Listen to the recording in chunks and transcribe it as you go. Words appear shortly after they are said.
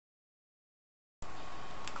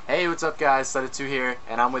Hey, what's up guys? SUDDOTH here,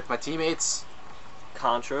 and I'm with my teammates,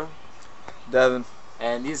 Contra. Devin.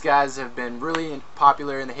 and these guys have been really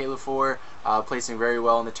popular in the Halo 4, placing very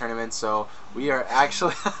well in the tournament, so we are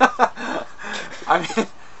actually, I mean,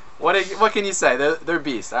 what can you say? They're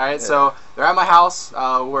beasts, alright? Yeah. So, they're at my house,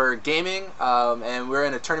 we're gaming, and we're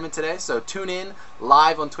in a tournament today, so tune in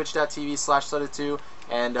live on twitch.tv/SUDDOTH2,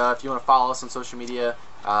 and if you want to follow us on social media,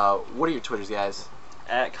 what are your Twitters, guys?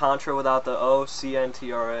 At Contra without the O,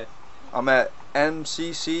 CNTRA. I'm at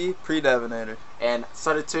MCC Pre-Devinator. And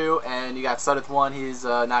SUDDOTH2, and you got SUDDOTH1, he's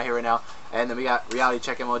not here right now. And then we got Reality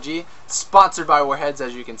Check MLG, sponsored by Warheads,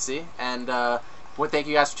 as you can see. And well, thank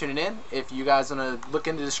you guys for tuning in. If you guys want to look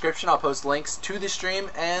in the description, I'll post links to the stream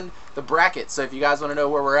and the bracket. So if you guys want to know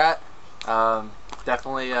where we're at,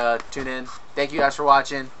 definitely tune in. Thank you guys for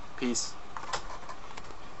watching. Peace.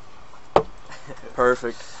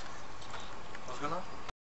 Perfect.